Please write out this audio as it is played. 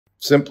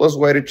Simplest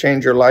way to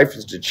change your life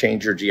is to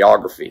change your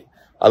geography.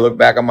 I look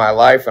back on my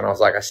life and I was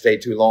like, I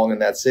stayed too long in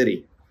that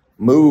city.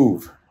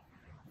 Move.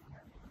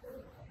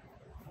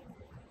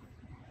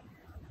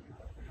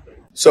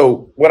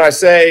 So when I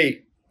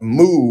say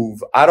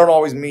move, I don't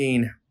always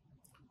mean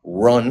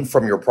run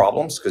from your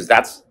problems, because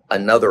that's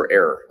another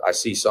error. I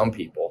see some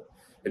people.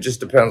 It just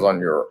depends on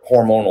your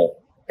hormonal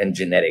and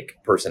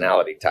genetic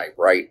personality type,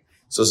 right?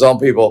 So some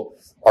people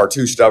are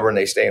too stubborn.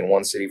 They stay in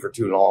one city for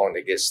too long.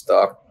 They get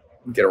stuck,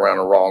 get around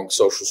the wrong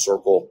social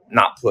circle,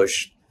 not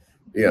push,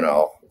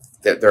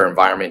 that their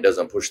environment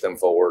doesn't push them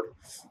forward.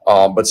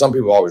 But some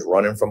people are always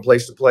running from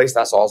place to place.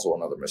 That's also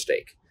another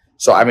mistake.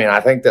 So, I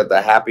think that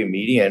the happy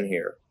median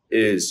here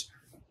is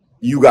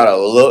you got to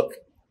look,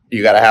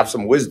 you got to have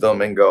some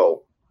wisdom and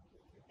go,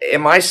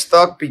 am I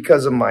stuck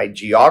because of my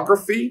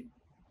geography,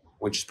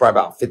 which is probably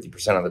about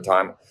 50% of the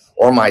time,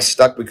 or am I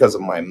stuck because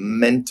of my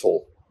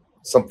mental,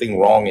 something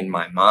wrong in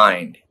my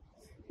mind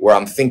where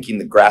I'm thinking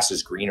the grass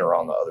is greener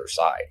on the other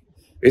side?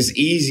 It's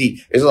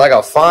easy. It's like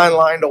a fine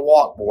line to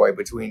walk, boy,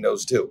 between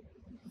those two.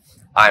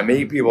 I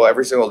meet people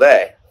every single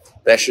day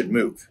that should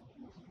move.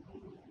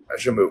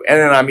 And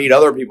then I meet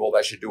other people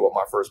that should do what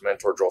my first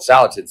mentor, Joel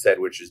Salatin, said,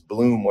 which is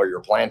bloom where you're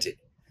planted.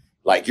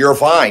 Like, you're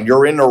fine.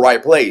 You're in the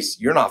right place.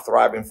 You're not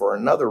thriving for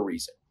another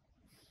reason.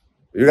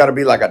 You got to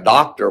be like a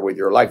doctor with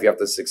your life. You have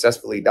to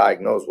successfully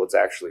diagnose what's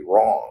actually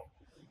wrong.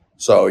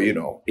 So,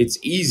 it's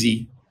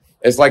easy.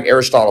 It's like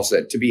Aristotle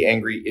said, to be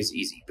angry is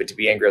easy, but to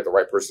be angry at the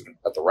right person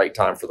at the right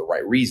time for the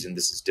right reason,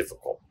 this is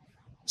difficult.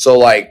 So,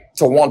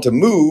 to want to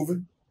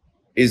move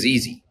is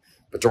easy,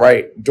 but to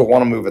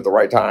want to move at the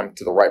right time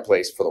to the right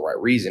place for the right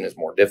reason is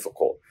more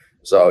difficult.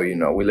 So,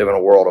 we live in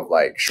a world of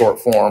short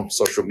form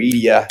social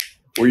media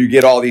where you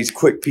get all these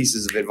quick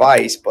pieces of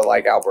advice. But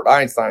like Albert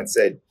Einstein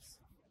said,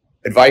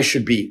 advice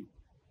should be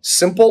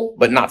simple,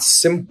 but not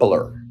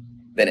simpler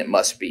than it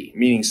must be.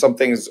 Meaning some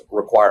things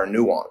require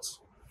nuance.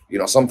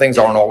 Some things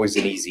aren't always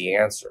an easy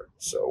answer.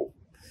 So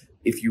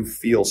if you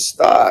feel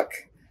stuck,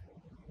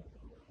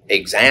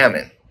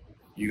 examine.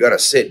 You got to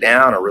sit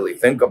down and really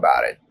think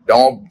about it.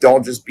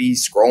 Don't just be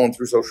scrolling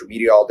through social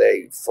media all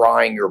day,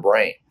 frying your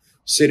brain.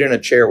 Sit in a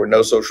chair with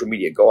no social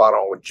media. Go out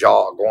on a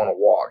jog, go on a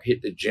walk,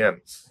 hit the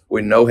gym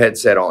with no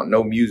headset on,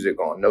 no music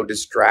on, no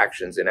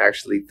distractions, and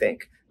actually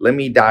think, let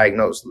me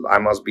diagnose. I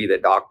must be the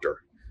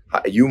doctor.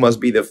 You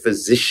must be the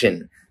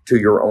physician to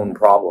your own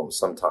problems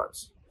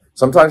sometimes.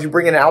 Sometimes you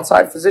bring in an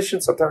outside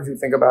physician. Sometimes you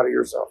think about it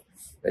yourself.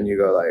 And you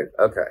go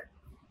okay,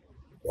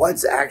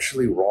 what's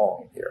actually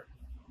wrong here?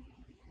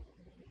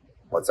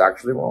 What's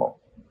actually wrong?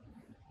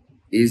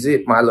 Is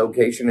it my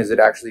location? Is it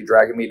actually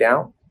dragging me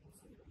down?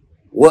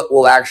 What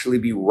will actually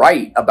be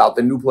right about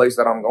the new place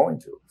that I'm going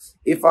to?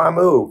 If I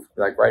move,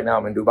 like right now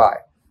I'm in Dubai.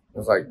 I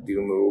was like, do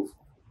you move?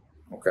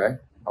 Okay.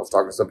 I was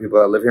talking to some people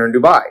that live here in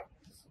Dubai.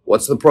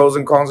 What's the pros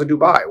and cons of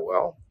Dubai?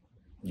 Well,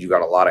 you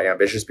got a lot of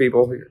ambitious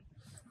people here.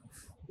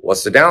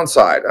 What's the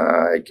downside?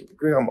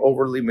 I'm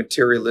overly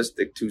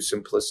materialistic, too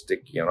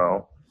simplistic,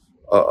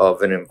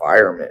 of an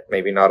environment.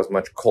 Maybe not as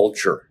much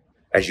culture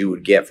as you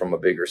would get from a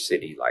bigger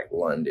city like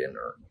London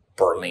or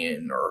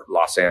Berlin or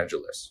Los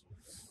Angeles.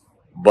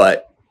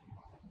 But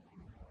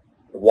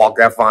walk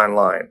that fine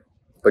line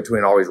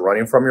between always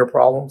running from your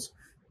problems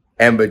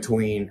and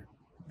between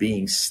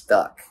being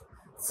stuck.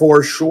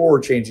 For sure,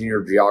 changing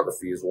your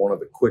geography is one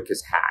of the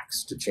quickest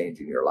hacks to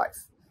changing your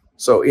life.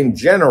 So in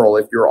general,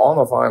 if you're on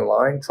the fine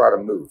line, try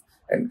to move.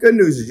 And good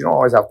news is you don't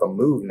always have to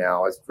move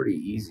now. It's pretty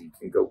easy. You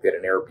can go get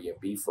an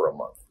Airbnb for a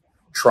month.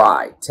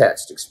 Try,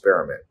 test,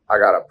 experiment. I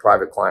got a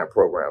private client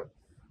program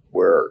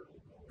where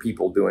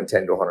people doing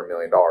 $10 to $100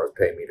 million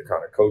pay me to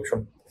kind of coach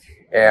them.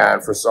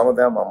 And for some of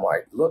them, I'm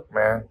like, look,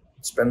 man,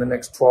 spend the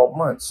next 12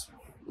 months,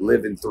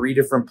 live in 3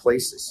 different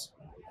places.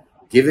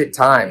 Give it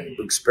time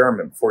to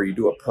experiment before you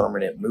do a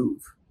permanent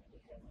move.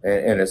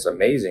 And it's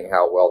amazing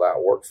how well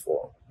that works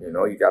for them.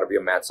 You got to be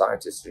a mad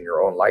scientist in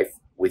your own life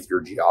with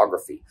your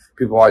geography.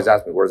 People always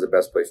ask me, where's the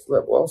best place to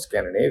live? Well,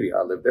 Scandinavia.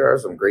 I live there.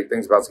 There's some great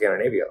things about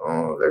Scandinavia.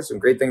 Oh, there's some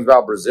great things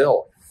about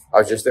Brazil. I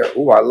was just there.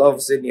 Oh, I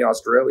love Sydney,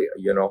 Australia,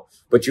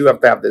 But you have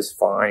to have this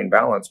fine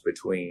balance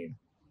between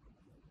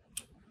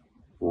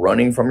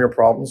running from your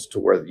problems to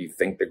where you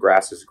think the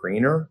grass is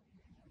greener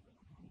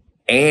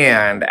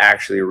and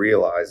actually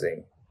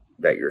realizing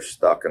that you're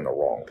stuck in the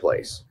wrong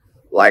place.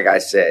 Like I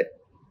said,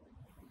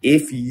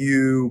 if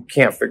you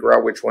can't figure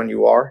out which one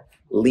you are,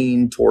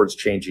 lean towards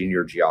changing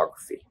your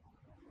geography.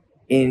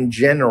 In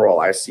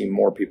general, I see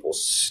more people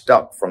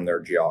stuck from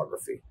their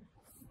geography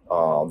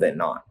than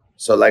not.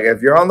 So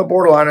if you're on the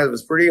borderline, it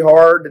was pretty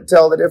hard to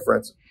tell the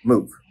difference,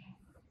 move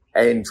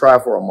and try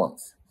for a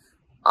month.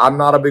 I'm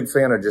not a big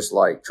fan of just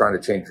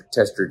trying to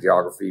test your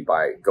geography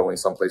by going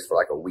someplace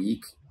for a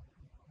week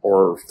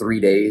or 3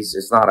 days.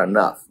 It's not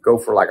enough. Go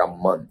for a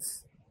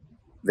month.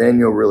 Then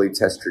you'll really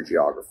test your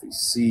geography.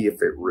 See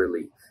if it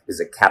really is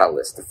a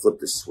catalyst to flip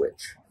the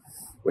switch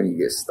when you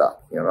get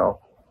stuck,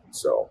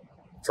 So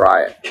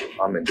try it.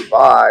 I'm in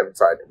Dubai.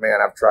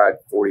 I've tried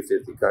 40,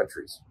 50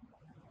 countries.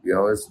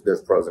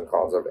 There's pros and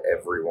cons of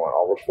everyone.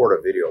 I'll record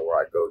a video where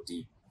I go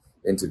deep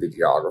into the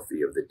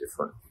geography of the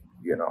different,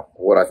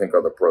 what I think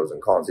are the pros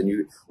and cons.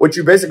 And what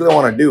you basically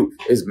want to do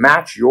is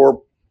match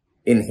your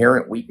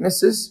inherent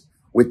weaknesses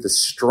with the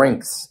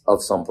strengths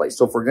of some place.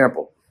 So for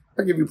example,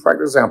 I'll give you a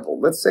practical example.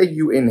 Let's say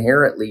you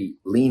inherently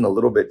lean a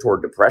little bit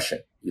toward depression.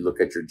 You look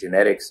at your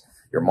genetics,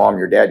 your mom,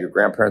 your dad, your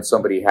grandparents,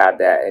 somebody had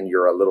that, and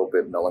you're a little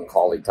bit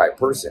melancholy type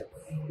person.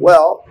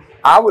 Well,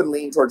 I would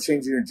lean toward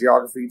changing your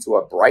geography to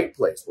a bright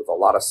place with a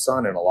lot of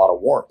sun and a lot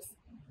of warmth,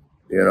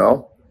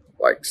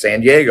 like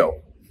San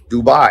Diego,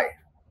 Dubai.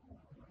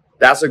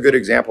 That's a good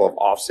example of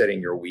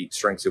offsetting your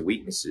strengths and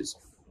weaknesses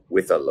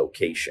with a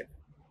locational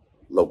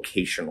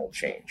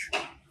change.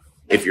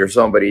 If you're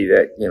somebody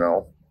that,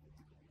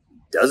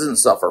 doesn't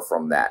suffer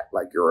from that,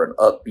 like you're an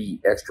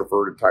upbeat,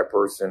 extroverted type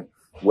person,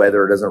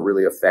 weather doesn't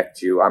really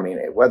affect you. I mean,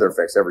 weather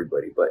affects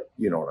everybody, but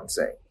you know what I'm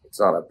saying. It's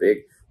not a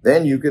big,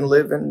 then you can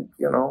live in,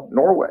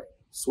 Norway,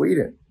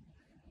 Sweden.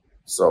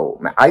 So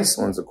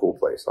Iceland's a cool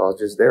place. I was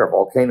just there,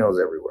 volcanoes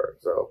everywhere.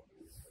 So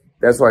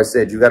that's why I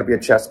said you got to be a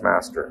chess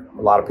master.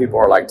 A lot of people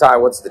are like, Ty,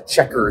 what's the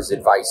checkers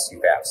advice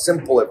you have?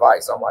 Simple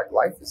advice. I'm like,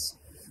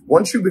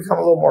 once you become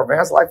a little more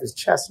advanced, life is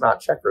chess, not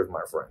checkers,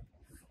 my friend.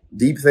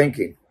 Deep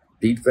thinking.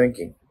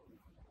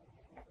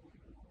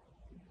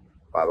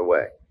 By the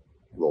way,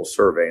 a little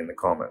survey in the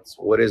comments.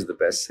 What is the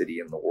best city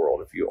in the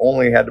world? If you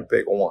only had to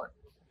pick one,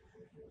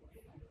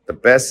 the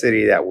best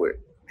city that would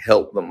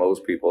help the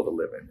most people to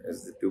live in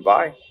is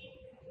Dubai.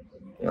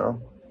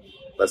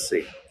 Let's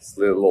see. It's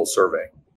a little survey.